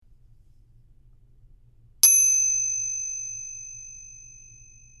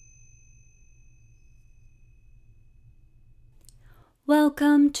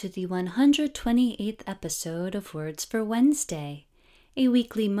Welcome to the 128th episode of Words for Wednesday, a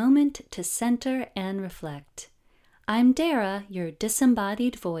weekly moment to center and reflect. I'm Dara, your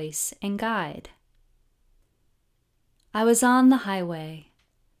disembodied voice and guide. I was on the highway.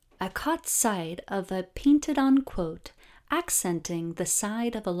 I caught sight of a painted-on quote accenting the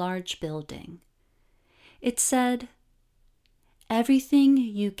side of a large building. It said, "Everything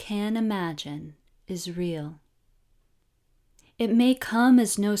you can imagine is real." It may come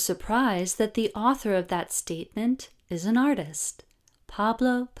as no surprise that the author of that statement is an artist,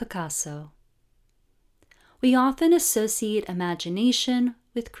 Pablo Picasso. We often associate imagination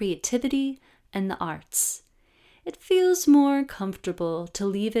with creativity and the arts. It feels more comfortable to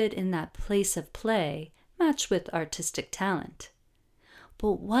leave it in that place of play, matched with artistic talent.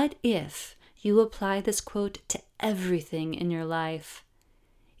 But what if you apply this quote to everything in your life?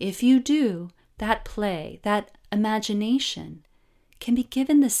 If you do, that play, that imagination, can be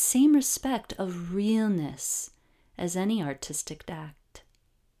given the same respect of realness as any artistic act.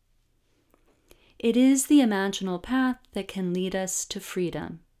 It is the imaginal path that can lead us to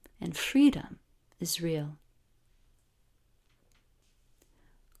freedom, and freedom is real.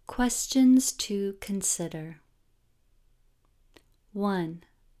 Questions to consider. 1.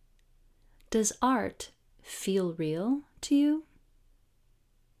 Does art feel real to you?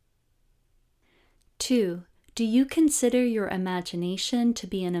 2. Do you consider your imagination to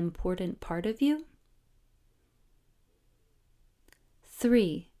be an important part of you?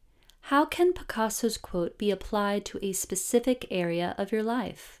 3. How can Picasso's quote be applied to a specific area of your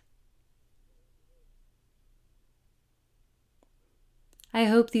life? I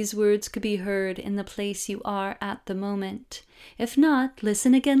hope these words could be heard in the place you are at the moment. If not,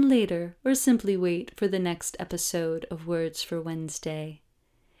 listen again later or simply wait for the next episode of Words for Wednesday.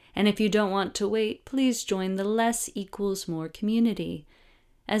 And if you don't want to wait, please join the Less Equals More community.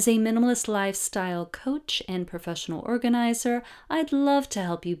 As a minimalist lifestyle coach and professional organizer, I'd love to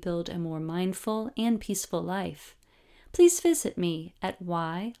help you build a more mindful and peaceful life. Please visit me at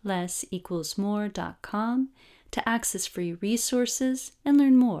whylessequalsmore.com to access free resources and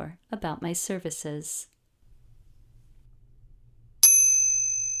learn more about my services.